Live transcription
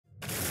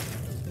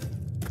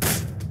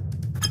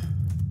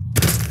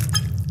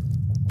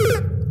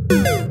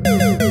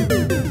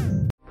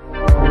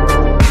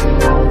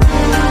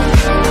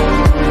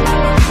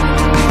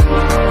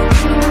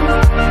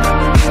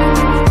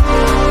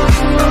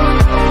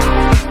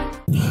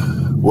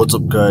What's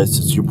up guys,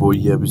 it's your boy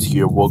Yabbies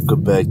here.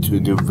 Welcome back to a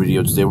new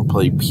video. Today we're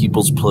playing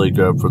People's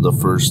Playground for the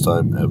first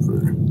time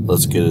ever.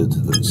 Let's get into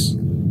this.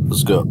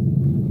 Let's go.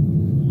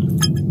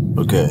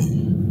 Okay.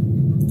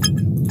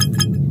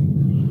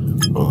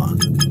 Hold on.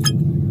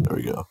 There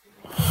we go.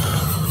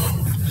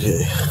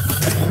 Okay.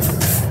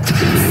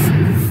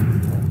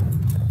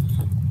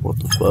 What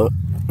the fuck?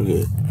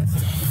 Okay.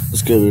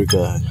 Let's get a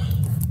guy.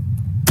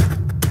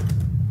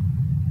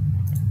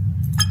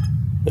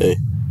 Hey.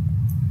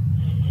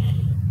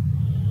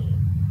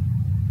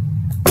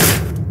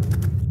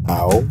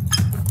 Ow.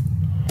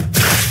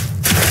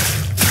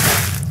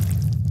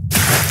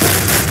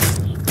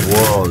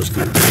 Whoa, this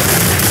could be.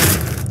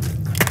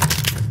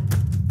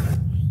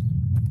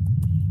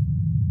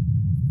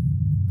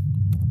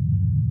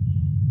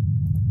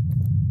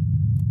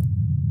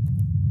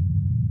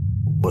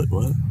 What?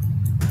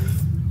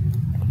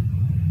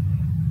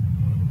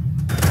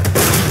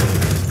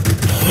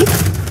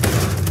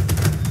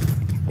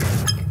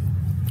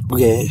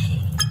 Okay.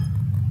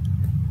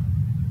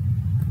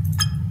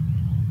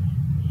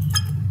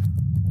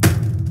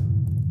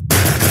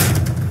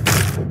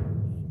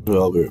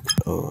 Well, we're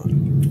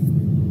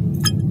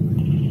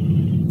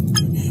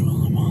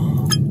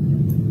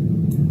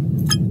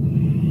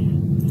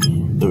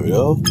there we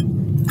go.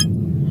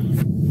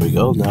 There we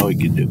go. Now we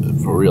can do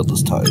it for real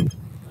this time.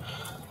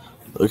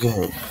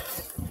 Okay.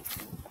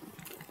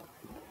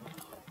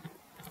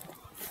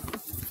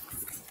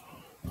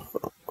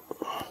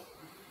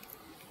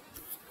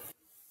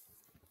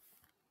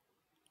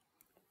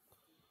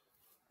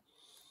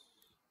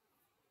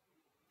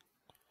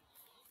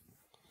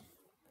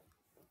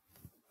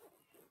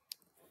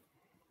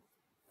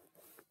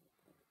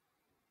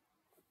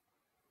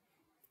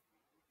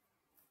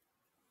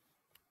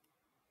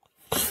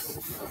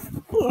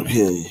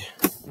 Okay.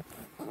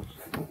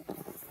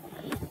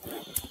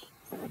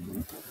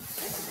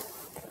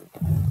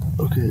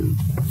 Okay.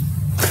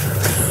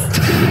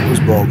 Where's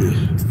Baldi?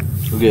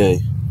 Okay.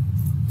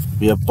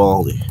 We have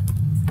Baldi.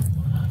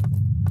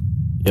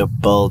 Yep,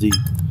 Baldi.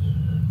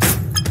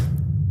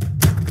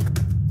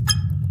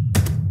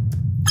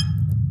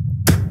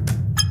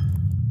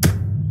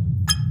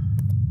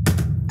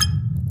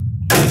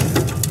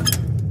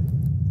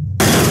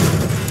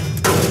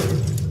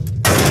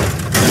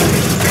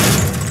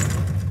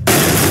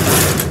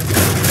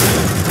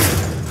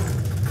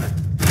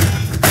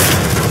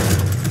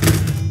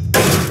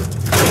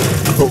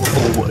 Oh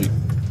my.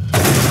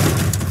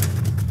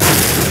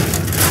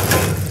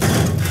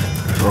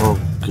 Oh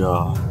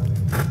god.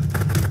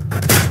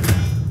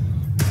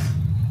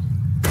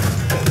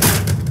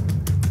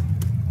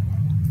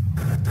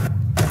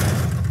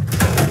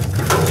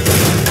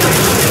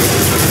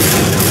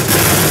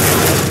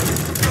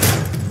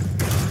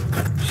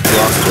 She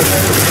lost her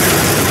head.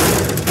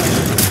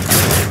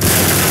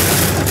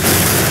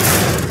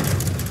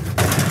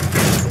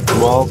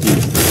 Baldi.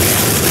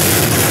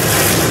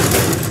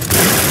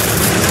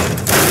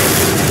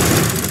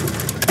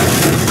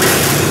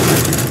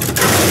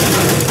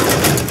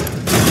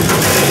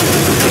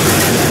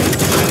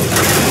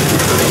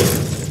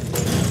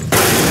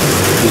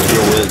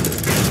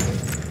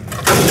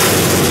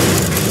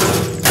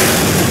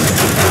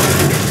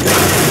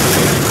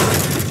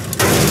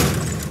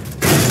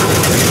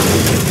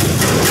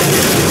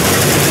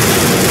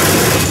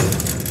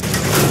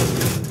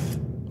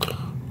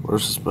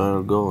 Where's this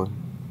battle going?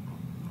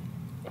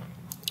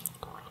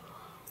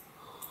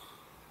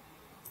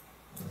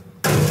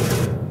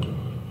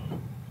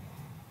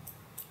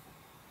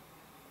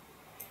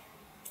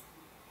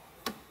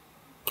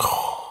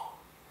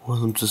 One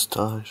of them just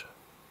died.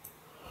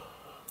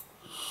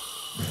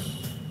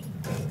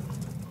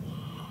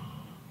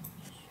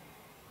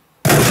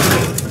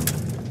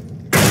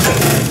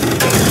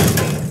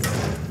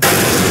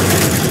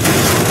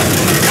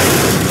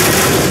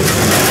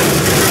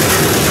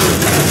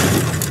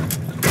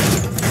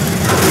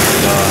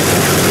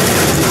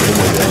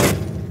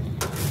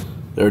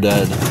 They're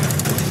dead.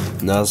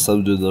 Now it's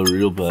time to do the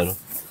real battle.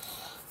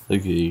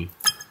 Okay.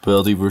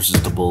 Baldi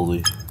versus the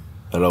bully.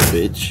 Hello,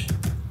 bitch.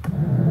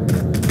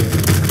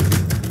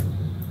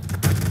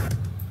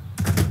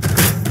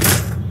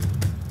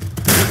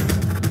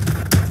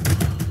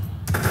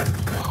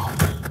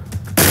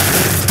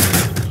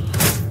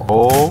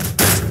 Oh.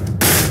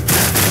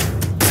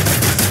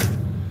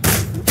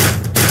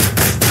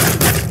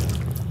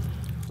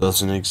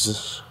 Doesn't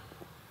exist.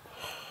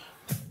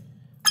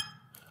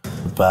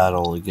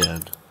 Battle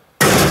again.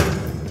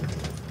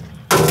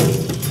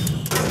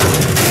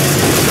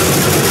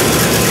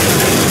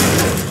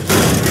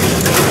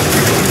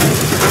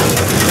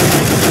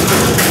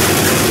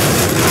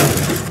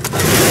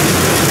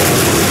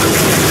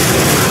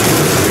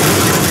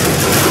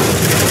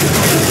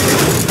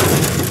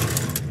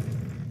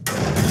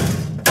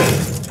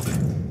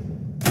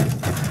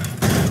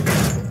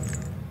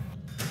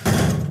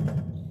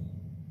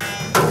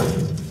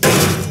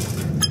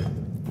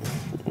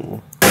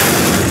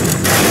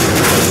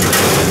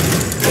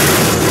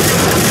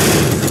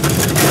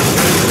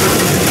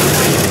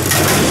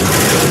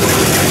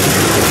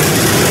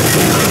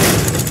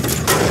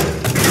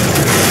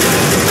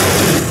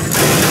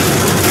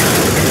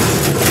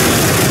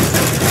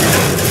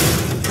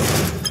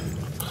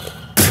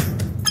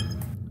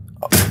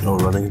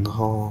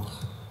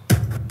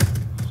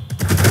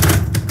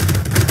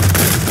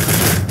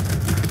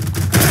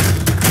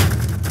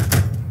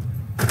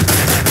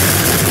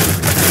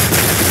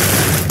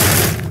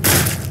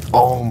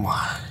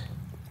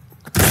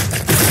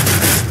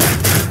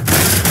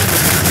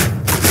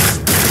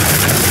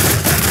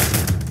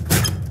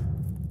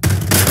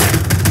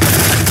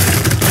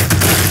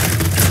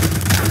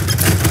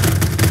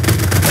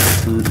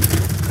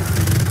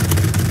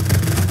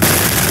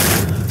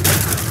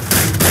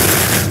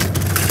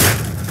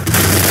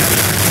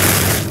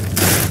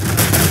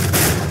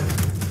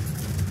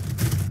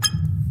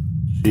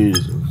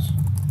 Jesus.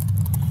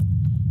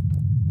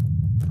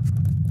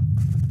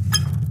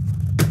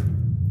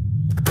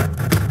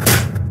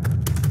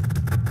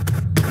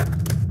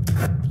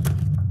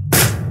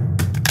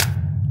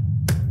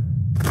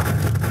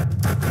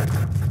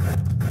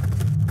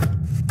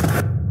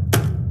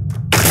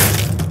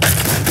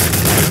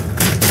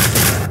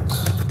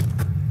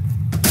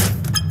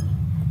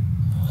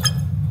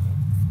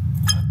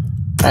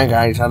 Hey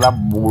guys, I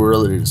love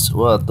brothers.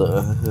 What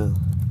the hell?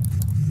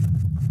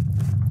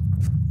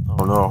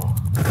 Oh no.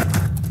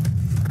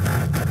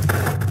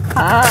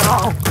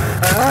 Ow!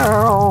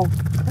 Ow!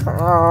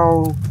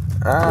 Ow!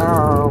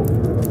 Ow!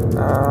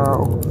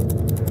 Ow!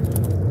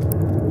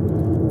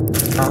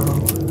 Ow!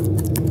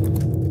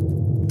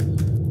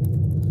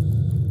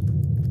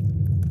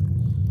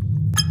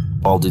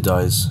 Baldy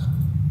dies.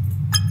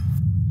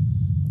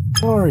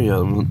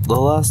 Mario, the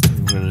last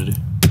thing we're gonna do.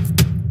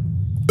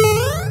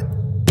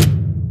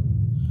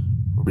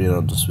 We're being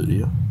on this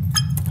video.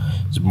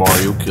 Is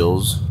Mario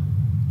kills.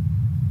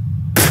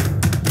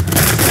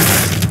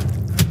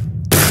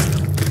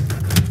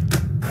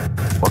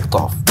 What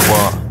the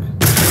fuck?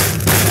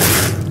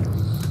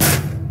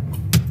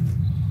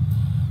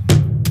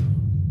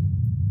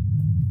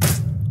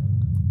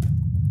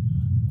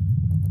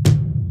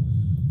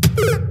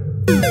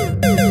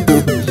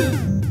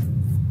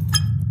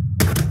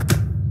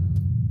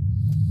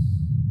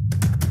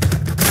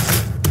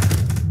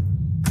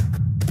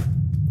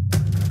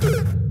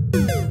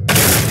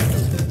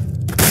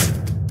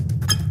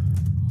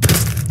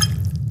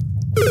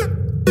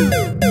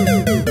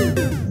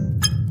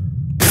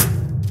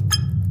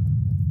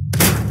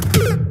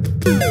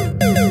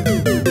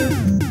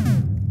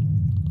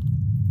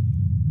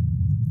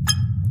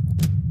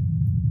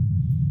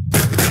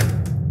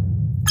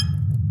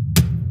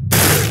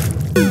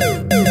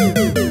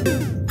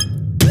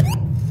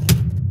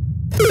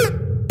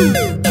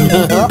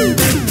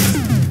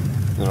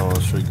 You know,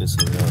 let's show you guys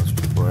something else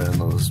before I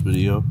end on this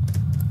video.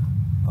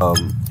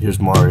 Here's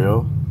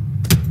Mario.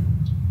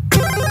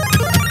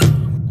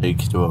 You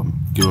can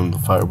give him the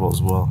fireball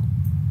as well.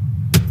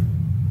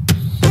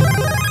 Yeah,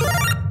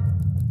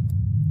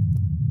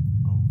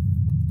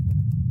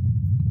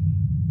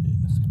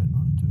 I think I know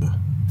how to do it.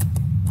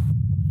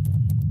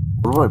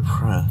 What do I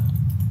press?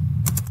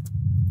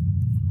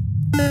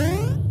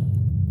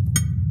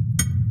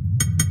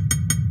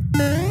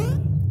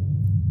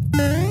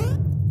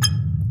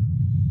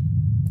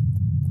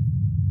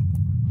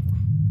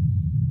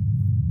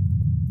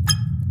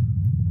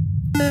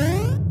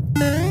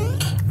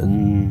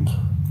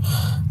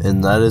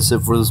 And that is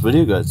it for this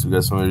video, guys. If you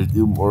guys want me to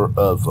do more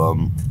of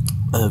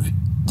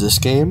this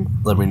game,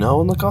 let me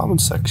know in the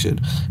comments section.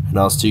 And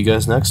I'll see you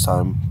guys next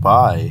time.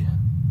 Bye.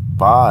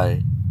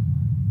 Bye.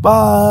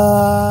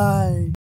 Bye.